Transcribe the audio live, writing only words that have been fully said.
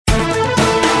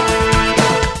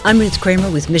I'm Ruth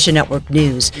Kramer with Mission Network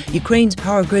News. Ukraine's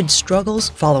power grid struggles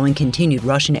following continued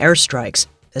Russian airstrikes.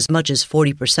 As much as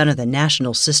 40% of the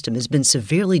national system has been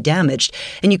severely damaged,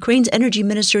 and Ukraine's energy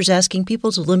minister is asking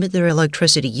people to limit their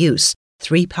electricity use.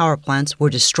 3 power plants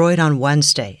were destroyed on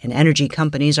Wednesday, and energy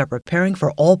companies are preparing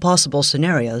for all possible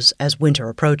scenarios as winter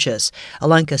approaches.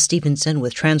 Alenka Stevenson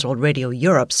with Transworld Radio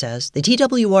Europe says the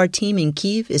TWR team in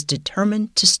Kyiv is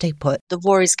determined to stay put. The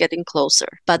war is getting closer,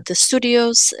 but the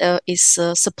studios is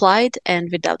supplied and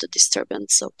without a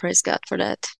disturbance, so praise God for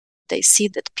that. They see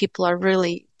that people are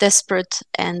really desperate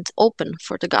and open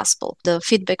for the gospel. The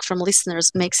feedback from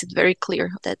listeners makes it very clear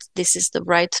that this is the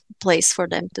right place for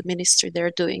them. The ministry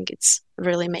they're doing, it's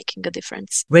really making a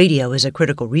difference. Radio is a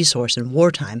critical resource in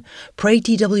wartime. Pray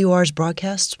TWR's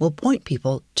broadcasts will point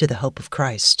people to the hope of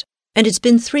Christ. And it's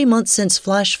been 3 months since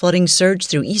flash flooding surged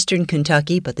through eastern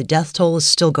Kentucky, but the death toll is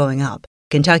still going up.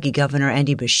 Kentucky Governor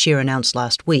Andy Beshear announced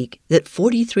last week that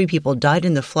 43 people died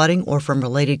in the flooding or from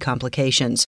related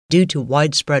complications. Due to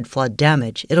widespread flood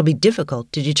damage, it'll be difficult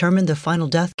to determine the final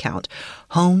death count.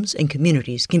 Homes and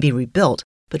communities can be rebuilt,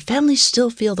 but families still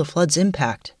feel the flood's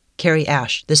impact. Carrie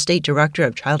Ash, the state director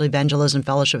of Child Evangelism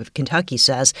Fellowship of Kentucky,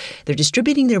 says they're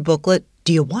distributing their booklet,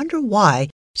 Do You Wonder Why?,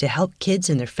 to help kids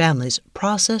and their families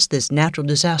process this natural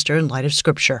disaster in light of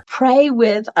Scripture. Pray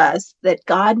with us that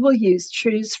God will use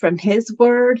truths from His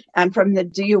Word and from the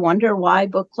Do You Wonder Why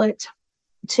booklet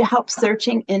to help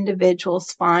searching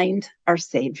individuals find our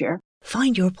Savior.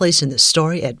 Find your place in the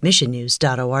story at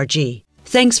missionnews.org.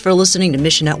 Thanks for listening to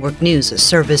Mission Network News, a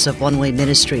service of One Way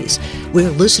Ministries. We're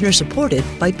listener-supported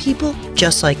by people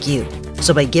just like you.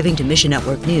 So by giving to Mission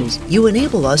Network News, you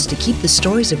enable us to keep the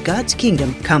stories of God's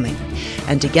kingdom coming.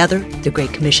 And together, the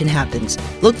Great Commission happens.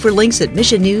 Look for links at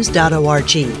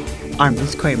missionnews.org. I'm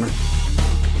Ruth Kramer.